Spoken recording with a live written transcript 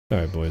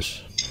Alright,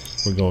 boys.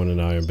 We're going in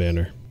Iron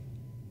Banner.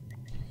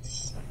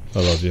 I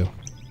love you.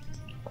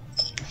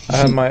 I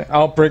have my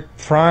Outbreak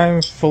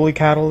Prime fully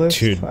catalyst.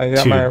 Dude, I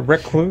got my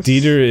Recluse.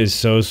 Dieter is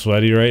so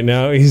sweaty right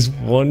now. He's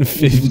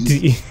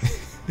 150.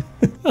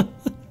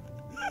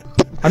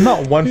 I'm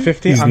not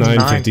 150. He's I'm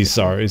 950.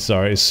 950.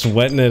 Sorry.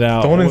 Sweating it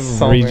out. Don't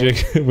insult me.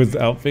 With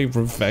Outfit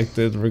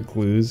Perfected,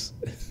 Recluse,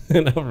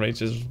 and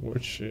Outrageous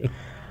Fortune.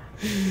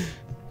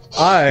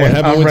 What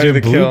happened with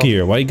your blue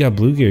gear? Why you got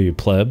blue gear, you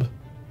pleb?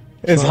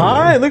 It's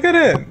high. Look at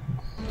it.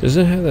 Does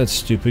it have that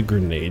stupid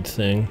grenade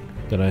thing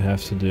that I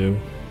have to do?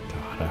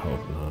 God, I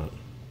hope not.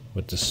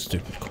 With this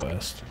stupid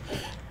quest,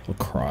 I'll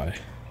cry.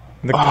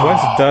 The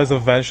quest does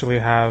eventually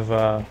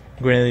have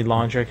grenade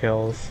launcher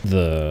kills.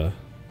 The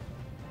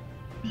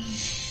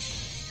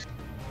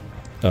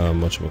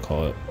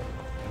whatchamacallit?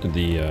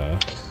 The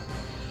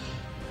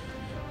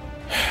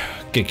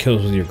get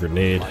kills with your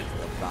grenade.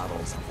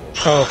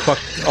 Oh fuck!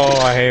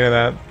 Oh, I hated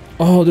that.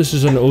 Oh, this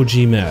is an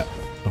OG map.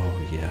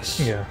 Oh yes.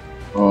 Yeah.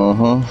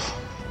 Uh-huh.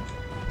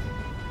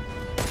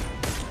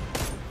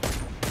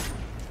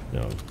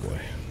 No boy.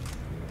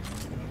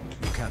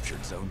 You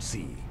captured Zone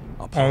C.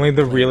 Only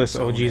the realest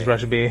OGs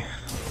rush B.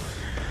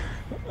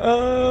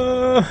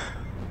 Zone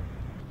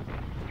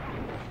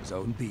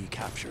B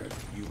captured.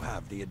 You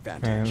have the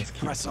advantage. Man,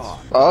 Press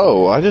on.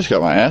 Oh, I just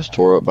got my ass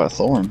tore up by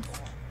Thorn.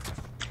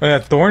 Oh yeah,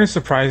 Thorn is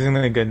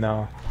surprisingly good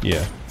now.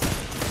 Yeah.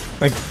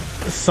 Like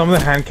some of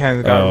the hand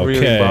cannons got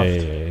really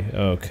buffed.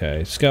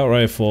 Okay. Scout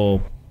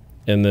rifle.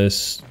 In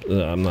this,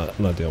 I'm not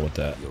dealing with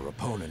that. Your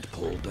opponent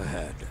pulled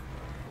ahead.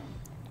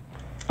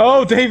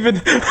 Oh,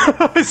 David!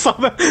 I saw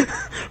that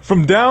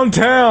from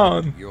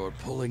downtown. You're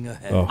pulling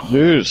ahead. Oh.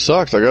 Dude, it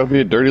sucks. I gotta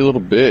be a dirty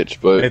little bitch,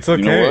 but It's okay.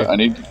 you know what?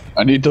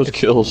 I need those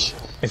kills.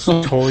 It's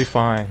totally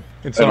fine.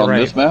 It's And on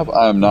alright. this map,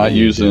 I'm not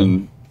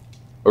using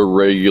a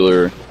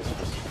regular.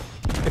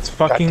 It's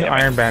fucking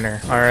Iron Banner.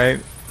 All right.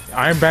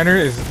 Iron Banner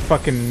is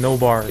fucking no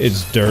bars.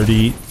 It's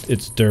dirty.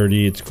 It's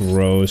dirty. It's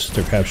gross.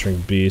 They're capturing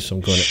B, so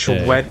I'm going to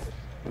Sweat.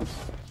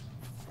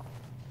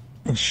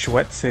 In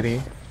Sweat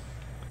City.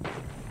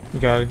 You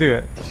gotta do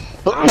it.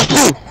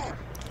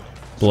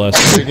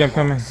 Bless. Big game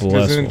coming.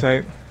 Bless Zoom him.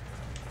 tight.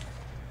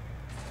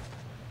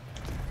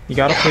 You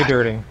gotta play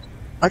dirty.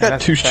 I got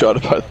two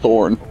shot by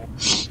Thorn.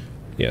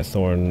 Yeah,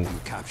 Thorn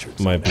Captured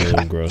might be a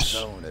little gross.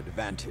 Zone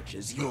advantage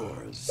is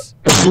yours.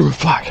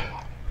 Fuck.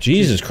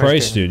 Jesus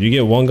Christ, dude. You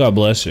get one, God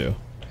bless you.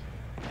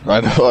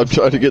 I know, I'm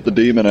trying to get the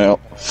demon out.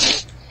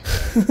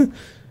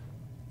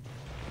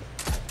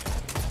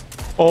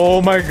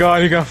 Oh my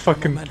god, you got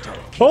fucking...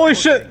 Holy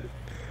shit!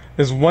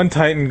 There's one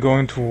Titan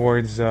going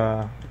towards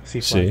C.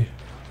 See?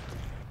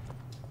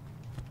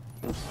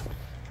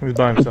 He's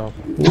by himself.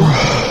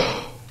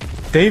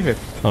 David,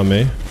 On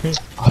me?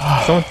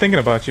 someone thinking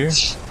about you.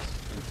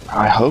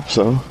 I hope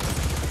so.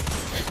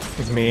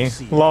 It's me.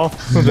 Lol.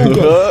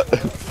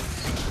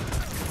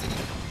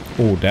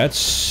 Oh, that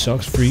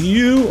sucks for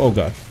you. Oh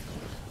god.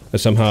 I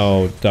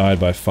somehow died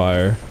by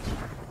fire.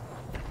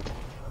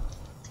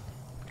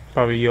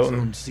 Probably Jotun.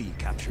 Zone C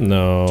captured.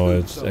 No,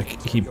 it's I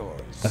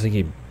think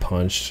he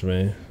punched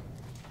me.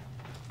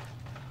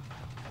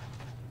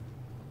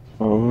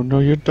 Oh no,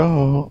 you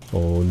don't.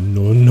 Oh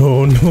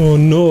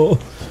no.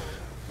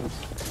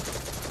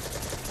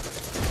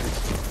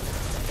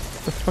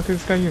 What the fuck is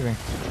this guy using?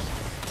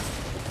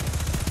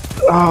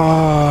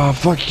 Ah,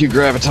 fuck you,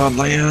 Graviton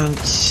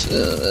Lance.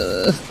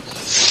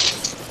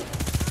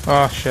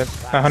 Oh shit.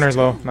 That hunter's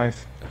low.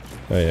 Nice.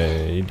 Oh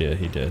yeah, he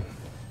did.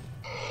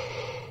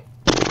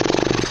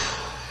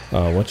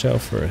 Watch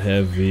out for a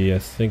heavy. I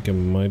think it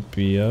might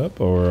be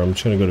up, or I'm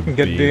trying to go to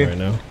Get B B. right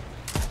now.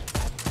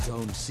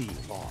 Zone C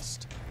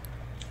lost.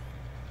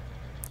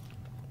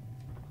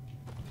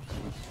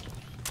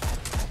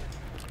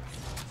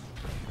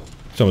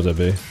 Someone's at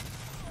B.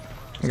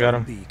 Got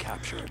him. B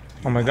captured.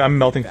 Oh my god, I'm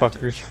melting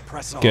fuckers.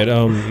 Press on.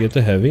 Get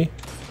the heavy.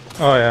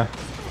 Oh yeah.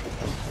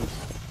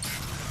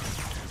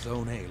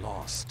 Zone A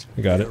lost.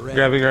 I got it.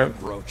 Grab it.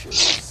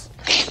 Roaches.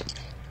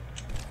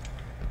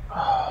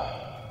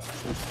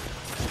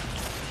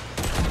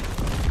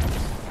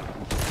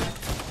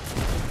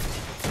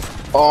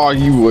 Oh,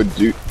 you would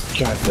do.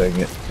 God dang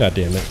it. God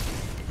damn it.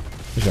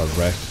 We got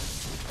wrecked.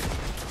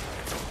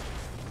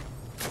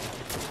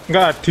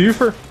 Got a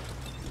twofer.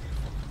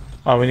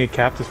 Oh, we need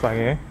cap this flag,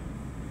 eh?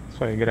 That's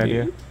probably a good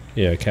idea.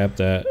 Yeah, cap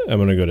that. I'm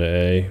gonna go to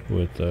A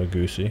with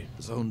Goosey.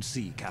 Zone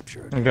C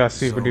captured. I got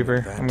super Zone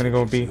duper. I'm gonna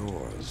go B.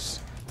 advantage is yours.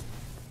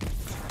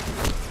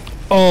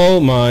 Oh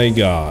my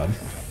god.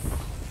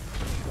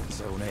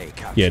 Zone A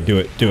captured. Yeah, do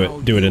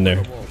it in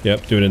there.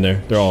 Yep, do it in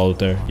there. They're all out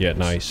there. Yeah,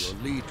 nice.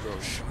 Your lead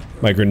grows sharper.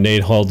 My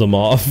grenade held them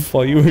off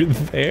while you were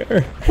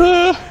there.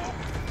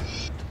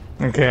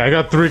 Okay, I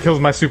got 3 kills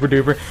with my super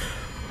duper.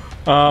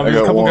 There's a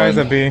got couple guys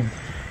one. at B.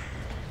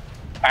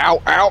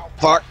 Ow, ow,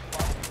 fuck.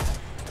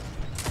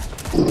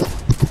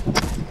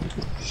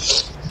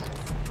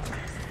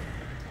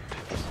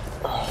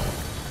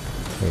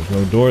 There's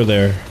no door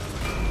there.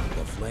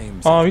 The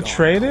flames Oh, have we gone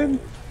traded?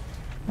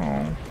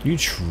 cold. You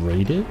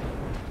traded?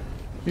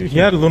 He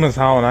had Luna's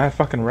Howl and I had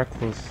fucking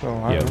Recluse, so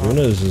I Yeah, don't know.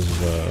 Luna's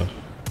is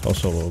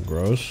also a little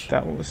gross.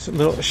 That was a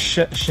little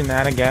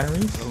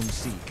shenaniganeries. Zone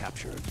C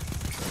captured.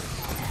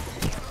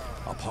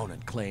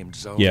 Opponent claimed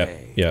Zone Yeah,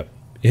 A. yeah.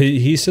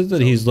 He said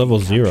that he's level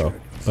 0,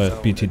 but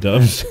Zone BT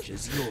dubs. advantage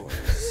is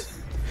yours.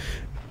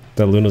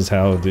 That Luna's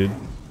Howl, dude.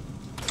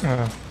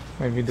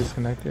 Maybe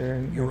disconnected.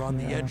 And You're on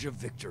the edge of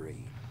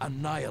victory.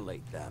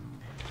 Annihilate them.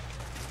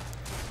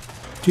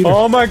 Dude,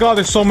 Oh my god,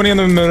 there's so many in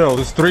the middle.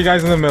 There's 3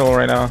 guys in the middle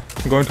right now.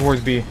 I'm going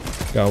towards B.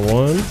 got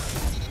 1.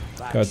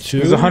 Got 2.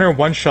 There's a hunter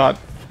one-shot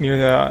near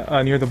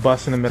the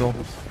bus in the middle.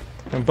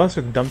 A bus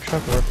or the dump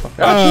truck or fuck.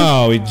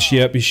 Oh, he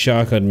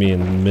shotgunned me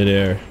in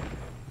midair.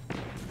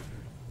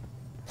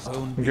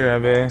 Zone B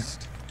Grab A.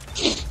 lost.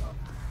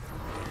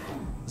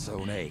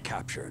 Zone A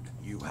captured.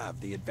 You have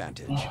the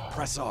advantage.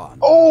 Press on.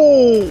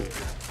 Oh!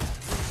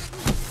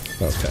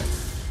 Okay.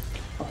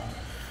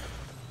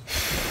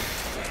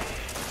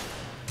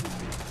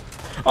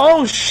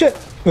 Oh shit!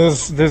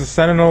 There's a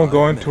sentinel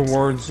going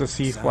towards the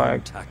C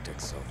flag.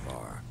 Tactics so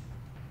far.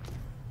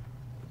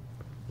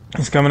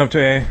 He's coming up to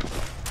A.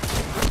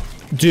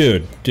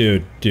 Dude,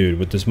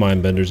 with this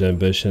Mindbender's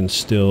ambition,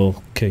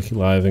 still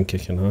live and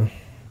kicking, huh?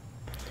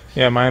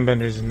 Yeah,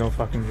 Mindbenders is no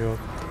fucking joke.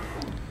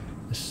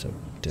 It's so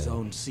dumb.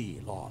 Zone C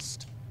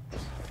lost.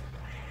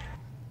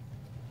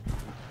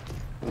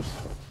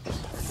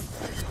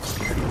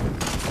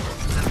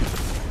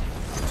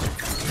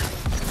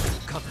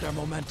 Cut their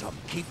momentum.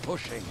 Keep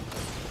pushing.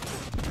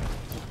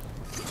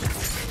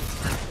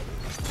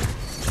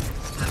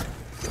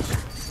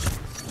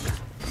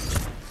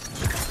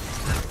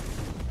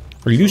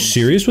 Are you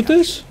serious with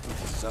this?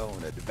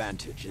 Zone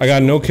advantage. I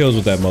got no kills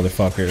with that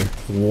motherfucker.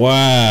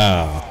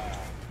 Wow.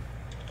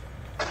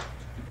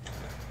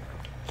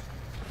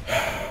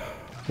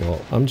 Well,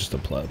 I'm just a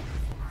pleb.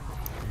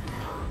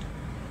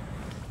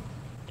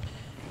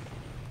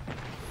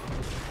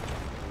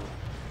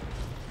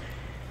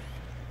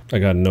 I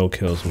got no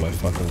kills with my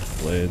fucking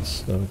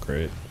blades. Oh,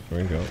 great.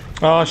 There we go.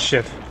 Oh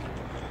shit!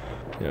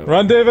 Yep.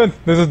 Run, David!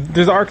 There's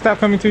an arc staff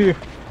coming to you.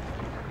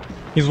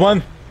 He's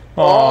one.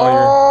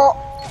 Oh,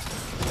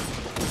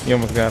 you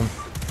almost got him.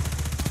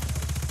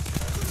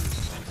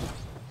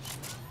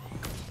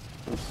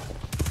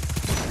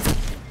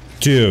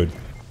 Dude,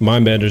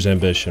 Mindbender's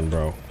ambition,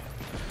 bro.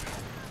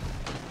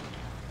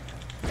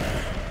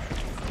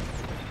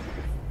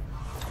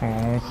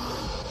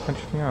 Oh, punch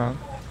me out.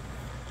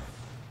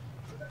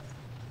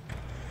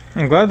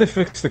 I'm glad they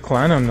fixed the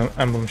clan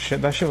emblem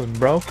shit. That shit was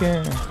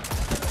broken.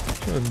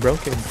 Shit was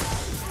broken.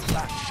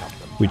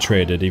 We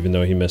traded, even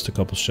though he missed a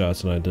couple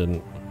shots and I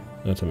didn't.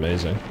 That's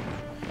amazing.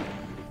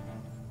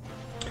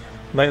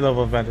 Light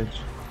level advantage.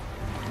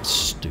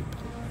 Stupid.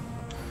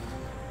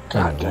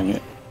 God dang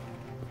it.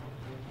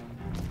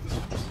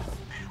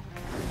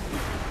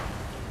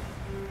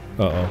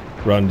 Uh-oh.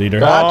 Run, Dieter.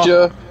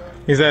 Gotcha!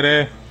 He's at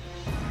A.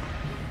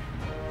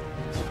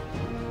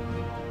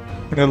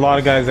 There's a lot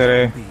of guys at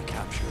A. Be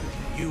captured.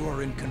 You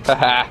are in control.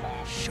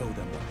 Show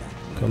them what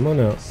that Come on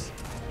out.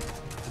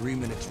 3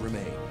 minutes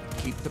remain.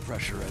 Keep the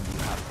pressure and you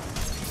have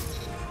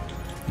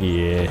them.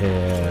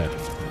 Yeah.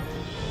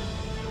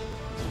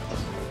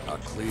 A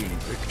clean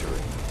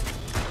victory.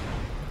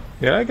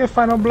 Did I get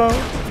final blow?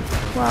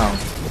 Wow.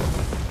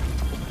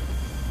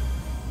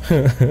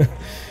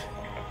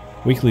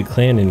 Weekly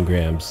clan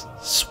engrams.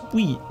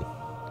 Sweet.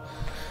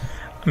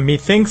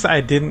 Methinks I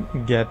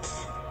didn't get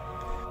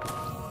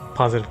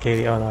positive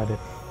KD. Oh no, I did.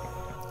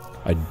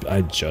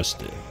 I just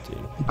did, dude.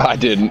 I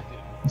didn't.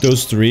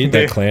 Those 3,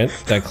 that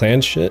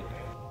clan shit.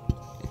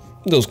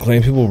 Those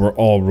clan people were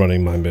all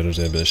running Mindbender's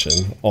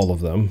ambition. All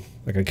of them.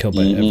 I got killed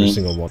by every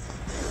single one.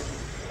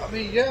 I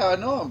mean, yeah, I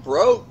know I'm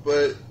broke,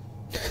 but...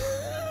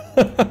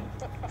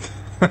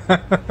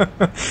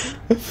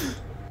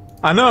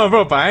 I know,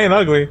 bro, but I ain't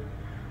ugly.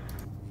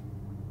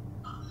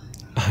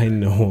 I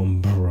know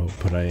I'm broke,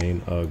 but I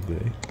ain't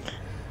ugly.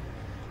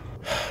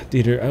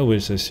 Dieter, I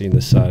wish I seen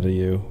the side of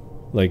you.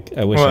 Like,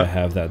 I wish I What?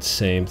 have that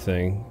same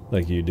thing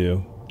like you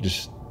do.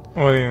 Just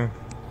What do you mean?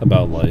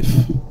 about life.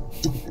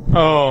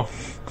 Oh.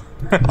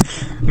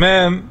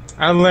 Man,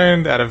 I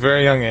learned at a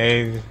very young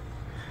age.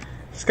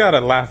 Just gotta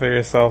laugh at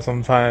yourself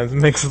sometimes. It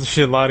makes the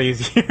shit a lot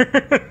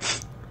easier.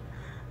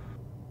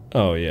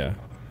 Oh, yeah.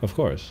 Of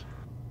course.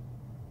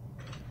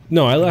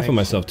 No, I laugh at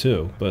myself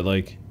too, but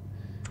like...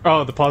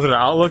 Oh, the positive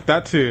outlook?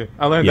 That too.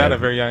 I learned Yeah. that at a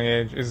very young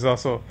age. It's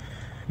also...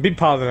 Be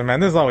positive,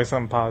 man. There's always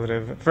something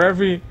positive. For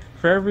every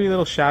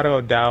little shadow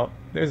of doubt,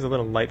 there's a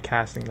little light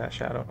casting that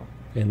shadow.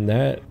 And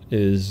that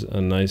is a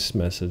nice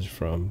message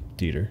from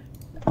Dieter.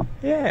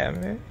 Yeah,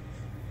 man.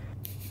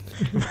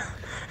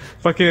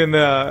 Fucking,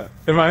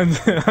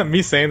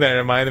 me saying that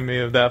reminded me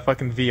of that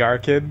fucking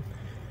VR kid.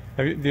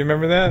 Do you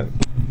remember that?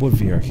 What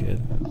VR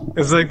kid?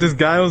 It's like this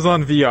guy was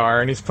on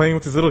VR and he's playing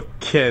with this little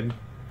kid.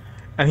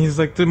 And he's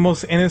like the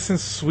most innocent,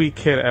 sweet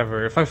kid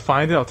ever. If I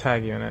find it, I'll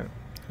tag you in it.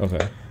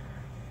 Okay.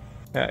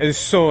 Yeah, it's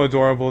so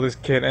adorable, this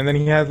kid. And then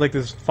he had like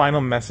this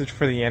final message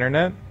for the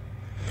internet.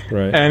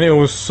 Right. And it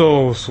was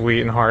so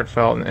sweet and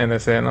heartfelt and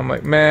innocent. And I'm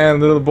like, man,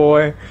 little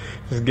boy,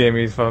 just gave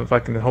me some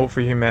fucking hope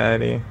for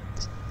humanity.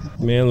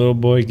 Man, little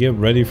boy, get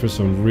ready for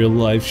some real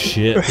life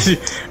shit.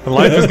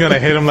 Life is gonna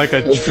hit him like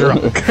a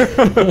truck.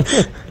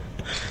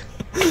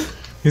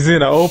 He's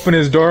gonna open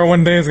his door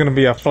one day. It's gonna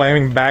be a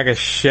flaming bag of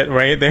shit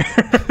right there.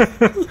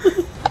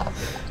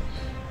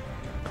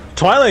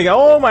 Twilight.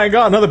 Oh my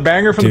god, another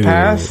banger from the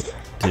past.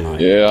 Dude,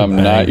 yeah, I'm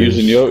not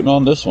using Jotun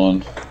on this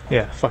one.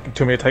 Yeah, fucking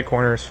too many tight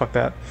corners. Fuck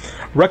that.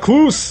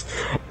 Recluse.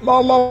 La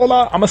la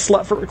la. I'm a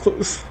slut for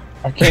Recluse.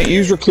 I can't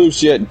use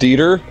Recluse yet,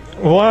 Dieter.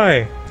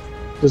 Why?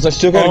 Because I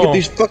still gotta get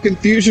these fucking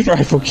fusion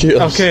rifle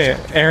kills. Okay,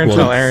 Aaron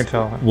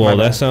tell. Well,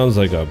 that sounds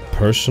like a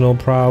personal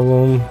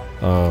problem.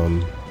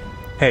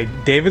 Hey,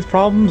 David's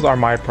problems are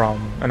my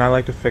problem, and I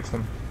like to fix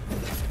them.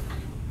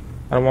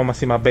 I don't want to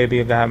see my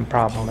baby having a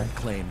problem.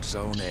 Claim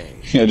zone A.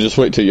 Yeah, just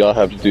wait till y'all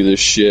have to do this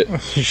shit.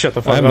 You shut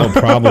the fuck up. I have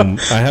no problem.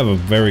 I have a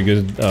very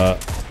good. Ow!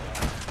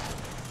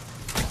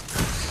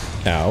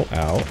 Ow!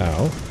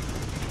 Ow!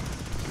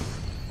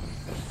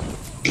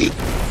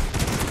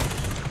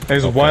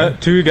 There's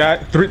two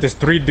guys, three. There's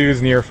 3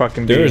 dudes near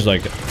fucking B. There's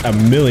like a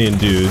million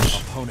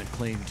dudes. Opponent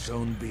claimed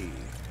zone B.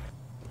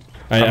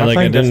 I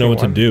didn't know what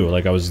to do.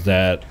 Like I was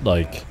that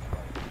like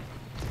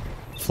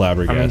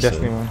flabbergasted. I'm in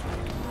Destiny 1.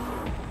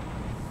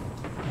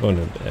 Going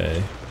to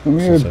A. Come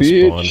here, Since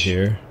I spawned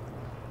here.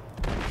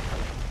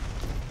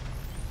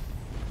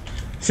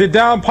 Sit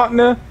down,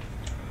 partner.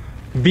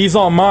 B's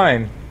all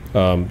mine.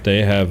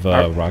 They have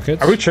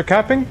rockets. Are we trip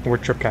capping? We're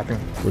trip capping.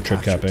 We're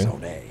trip capping.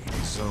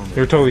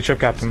 You're totally trip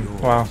capping.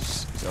 Wow.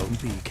 Zone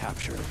B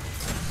captured.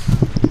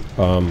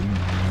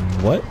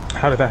 What?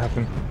 How did that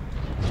happen?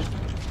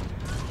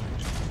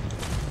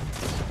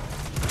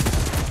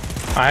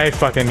 I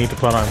fucking need to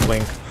put on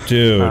Blink.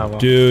 Dude,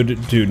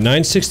 dude,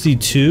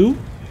 962?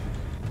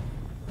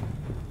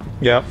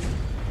 Yep.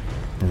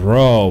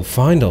 Bro,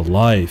 find a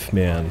life,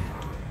 man.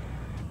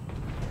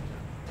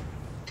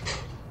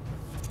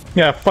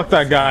 Yeah, fuck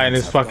that guy and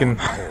his fucking...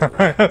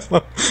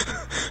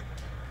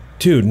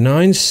 Dude,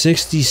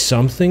 960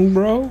 something,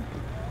 bro?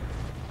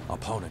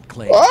 Opponent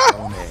claimed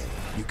zone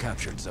A. You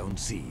captured zone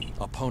C.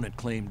 Opponent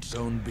claimed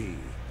zone B.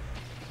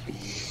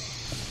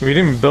 We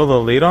didn't build a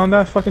lead on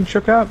that fucking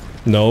trip cap?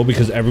 No,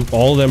 because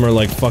all of them are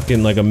like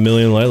fucking like a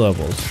million light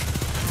levels.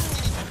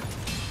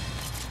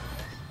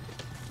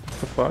 What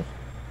the fuck?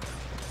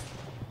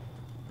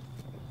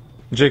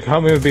 Jake,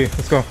 help me with B.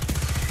 Let's go.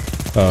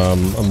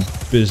 I'm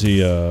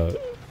busy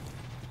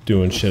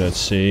doing shit at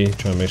C,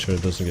 trying to make sure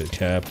it doesn't get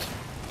capped.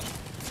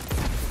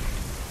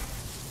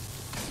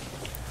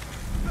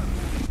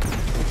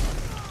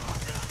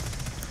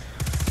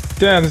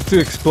 Damn, this dude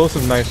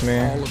explosive knife,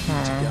 man. All of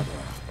them together,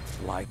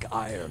 like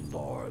Iron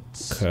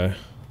Lords. Okay.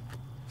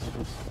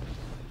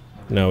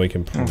 Now we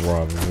can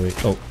probably.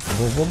 Oh,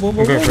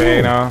 I'm going for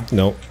A now.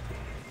 Nope.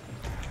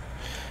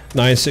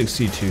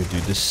 962,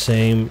 dude. The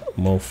same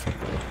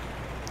motherfucker.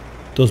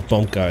 Those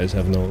bump guys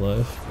have no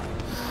life.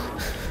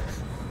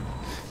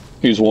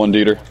 He's one,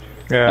 Dieter.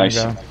 Yeah, Nice.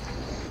 I got him.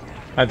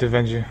 I had to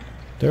avenge you.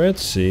 They're at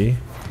C.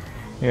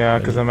 Yeah,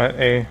 because I'm at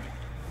A.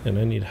 And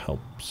I need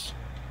helps.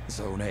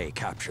 Zone A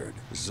captured.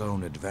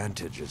 Zone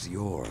advantage is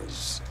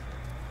yours.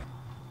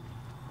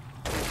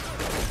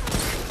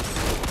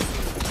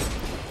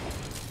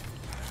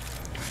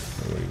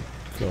 There we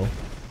go.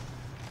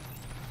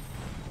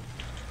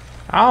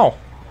 Ow!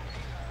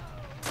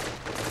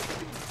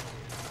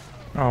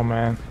 Oh,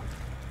 man.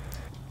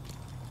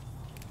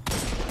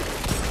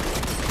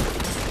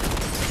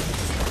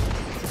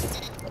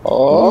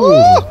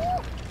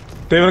 Oh!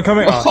 David,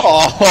 coming.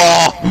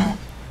 Oh.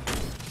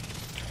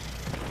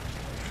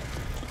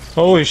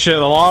 Holy shit,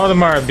 a lot of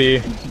them are at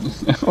B.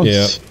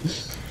 Yeah.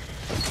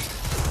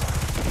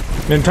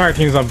 The entire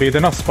team's on B. They're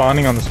not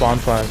spawning on the spawn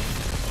flag.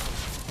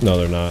 No,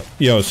 they're not.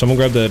 Yo, someone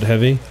grab that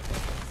heavy.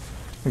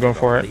 I'm going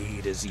for it.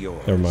 Lead is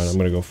yours. Never mind. I'm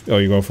gonna go. Oh,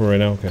 you're going for it right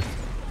now? Okay.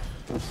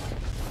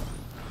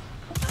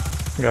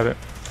 Got it.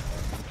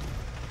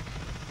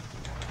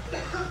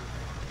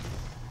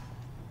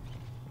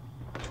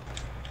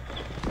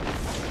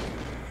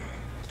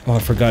 Oh, I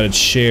forgot it's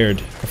shared.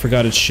 I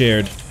forgot it's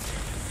shared.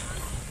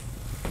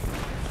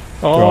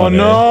 Oh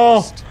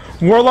no!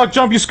 Warlock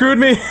jump, you screwed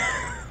me!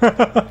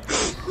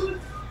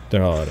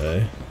 They're all at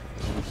A.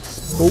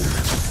 Oh.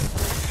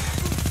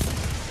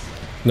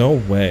 No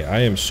way. I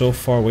am so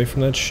far away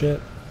from that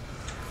shit.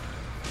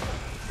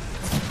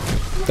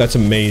 That's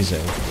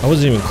amazing. I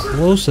wasn't even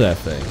close to that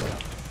thing.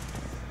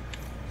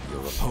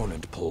 Your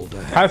opponent pulled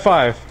ahead. High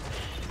five.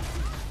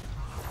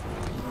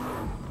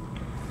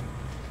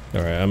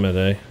 Alright, I'm at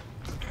A.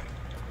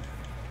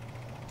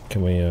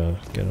 Can we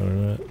get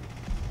on that?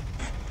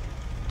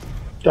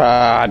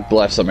 God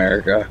bless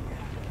America.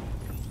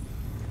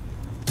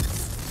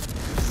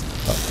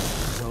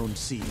 Zone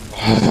C.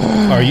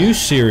 Are you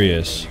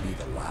serious? Be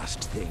the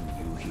last thing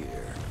you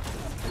hear.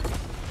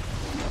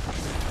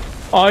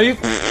 Oh, you.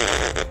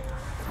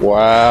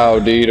 Wow,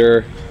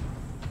 Dieter.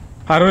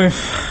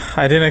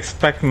 I didn't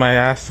expect my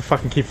ass to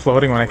fucking keep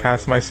floating when I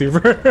cast my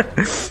super.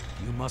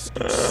 You must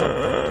do something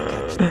to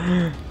catch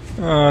them.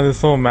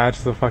 This whole match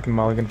is a fucking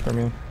mulligan for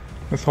me.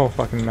 This whole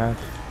fucking match.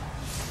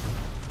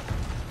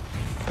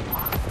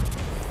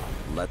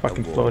 Let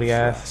Fucking the floaty wolves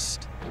ass.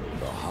 rest.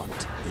 The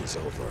hunt is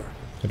over.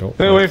 I don't.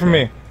 Stay away from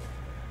me.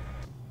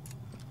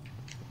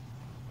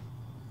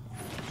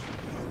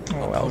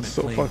 Oh, that was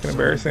so fucking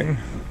embarrassing.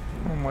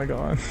 Oh my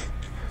god.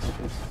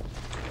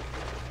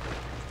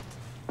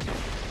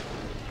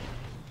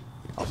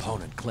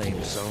 Opponent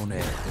claims zone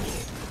A.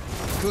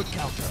 Good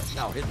counter.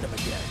 Now hit them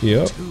again.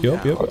 Yep. Two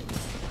Yep. down. Yep.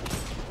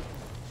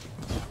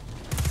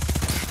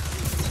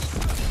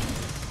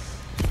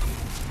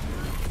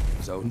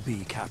 Zone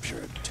B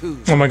captured.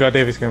 2. Oh my god,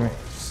 Davey's scared me.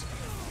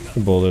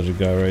 Bull, there's a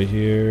guy right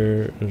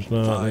here. There's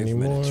not 5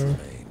 minutes anymore.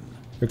 remain.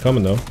 They're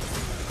coming though.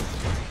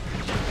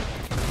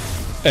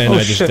 And Oh,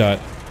 I just shit. got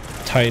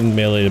Titan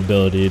melee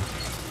ability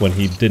when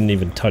he didn't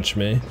even touch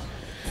me.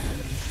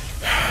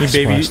 You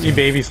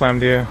baby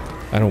slammed you.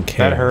 I don't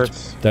care. That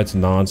hurts. That's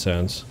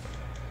nonsense.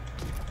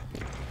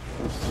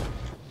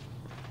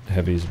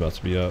 Heavy's about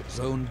to be up.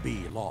 Zone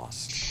B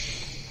lost.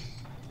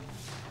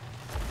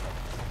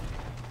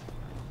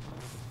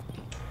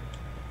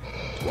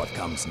 What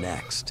comes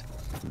next,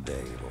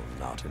 they will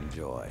not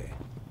enjoy.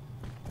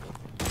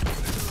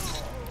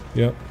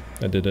 Yep,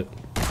 I did it.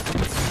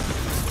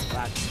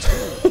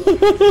 That's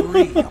 2.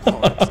 3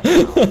 opponents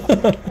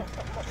down.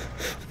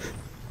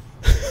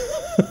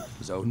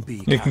 Zone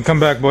B. You can come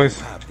back, boys.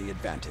 Have the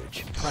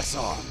advantage. Press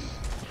on.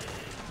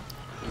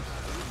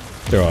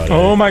 They're all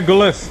Oh A. my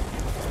goodness.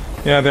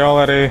 Yeah, they're all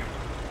at A.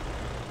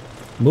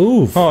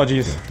 Move! Oh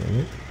jeez. Dang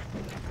it.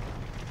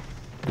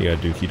 You got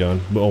Dookie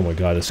done. Oh my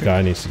god, this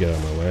guy needs to get out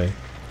of my way.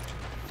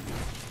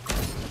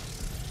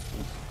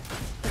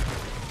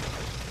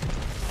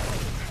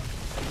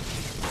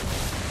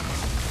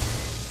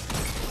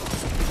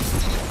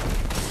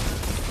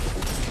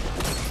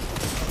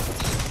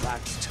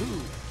 That's 2.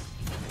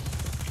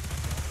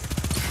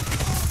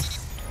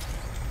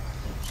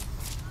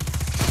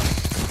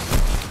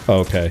 Oh,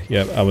 okay.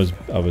 Yep, I was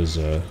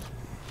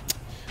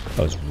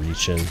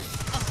reaching.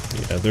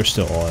 Yeah, they're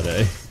still all at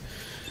A.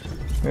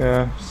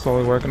 Yeah,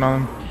 slowly working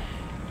on them.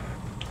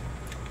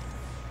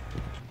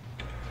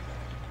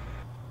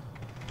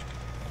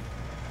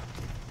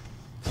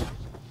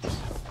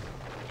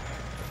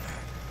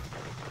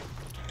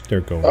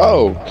 They're going.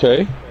 Oh,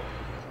 okay.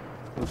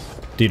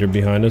 Dieter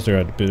behind us. They're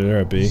at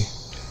B.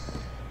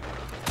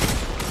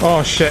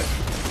 Oh shit.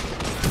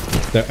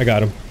 There, I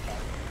got him.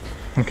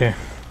 Okay.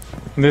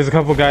 There's a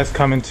couple guys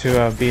coming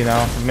to B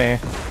now from A.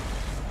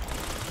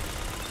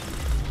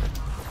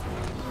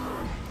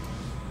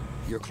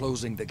 You're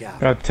closing the gap.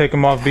 Gotta take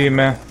them off B,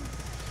 man.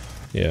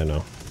 Yeah,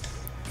 no.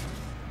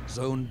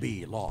 Zone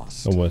B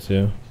lost. I'm with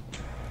you.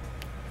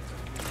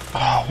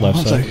 Oh,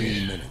 Left side.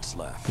 3 minutes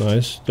left.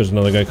 Nice. There's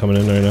another guy coming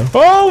in right now.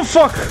 Oh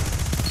fuck!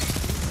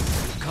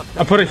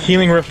 I put a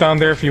healing rift down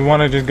there if you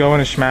want to just go in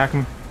and smack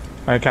him.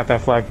 Alright, cap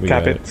that flag. We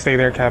Cap got it. it. Stay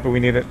there, cap it. We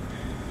need it.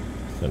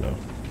 I know.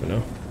 I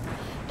know.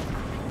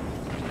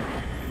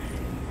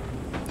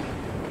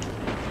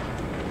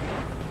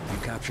 You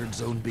captured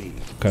Zone B.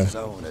 Okay.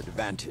 Zone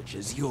advantage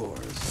is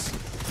yours.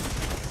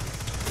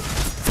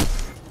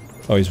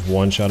 Oh, he's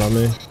one shot on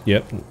me.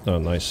 Yep. Oh,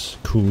 nice.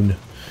 Coon.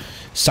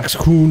 Sucks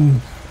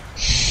coon.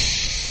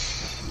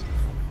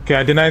 Okay,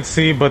 I denied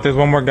C, but there's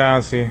one more guy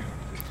on C.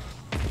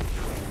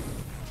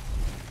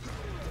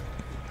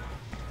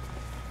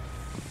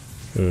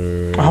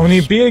 Oh, we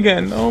need B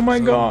again. Oh my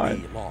Zone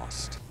god. B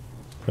lost.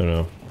 I don't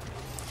know.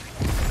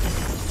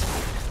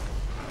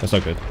 That's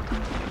not good.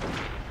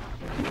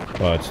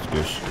 Oh, it's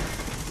goose.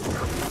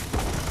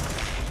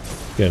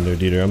 Get in there,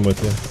 Dieter. I'm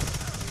with you.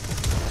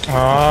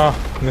 Ah,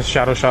 this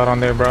shadow shot on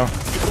there, bro.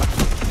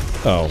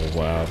 Oh,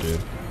 wow, dude.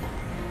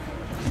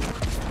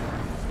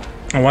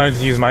 I wanted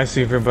to use my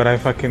super, but I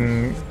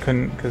fucking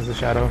couldn't because of the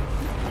shadow.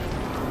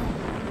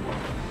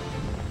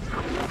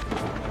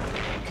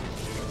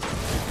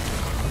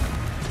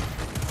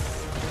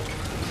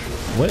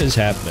 What is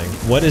happening?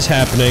 What is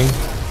happening?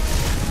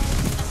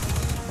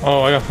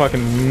 Oh, I got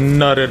fucking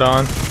nutted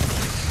on.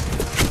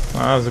 Oh,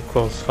 that was a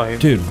close fight.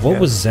 Dude, what Yeah.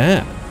 was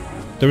that?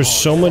 There was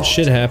so much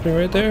shit happening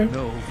right there.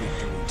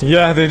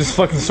 Yeah, they just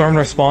fucking stormed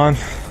our spawn.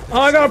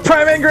 Oh, I got a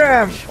prime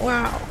engram!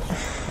 Wow.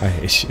 I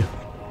hate you.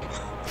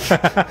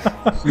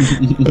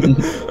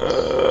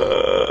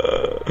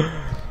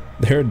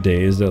 There are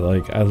days that,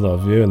 like, I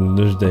love you, and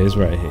there's days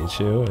where I hate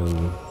you,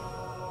 and...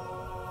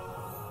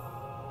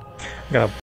 Got a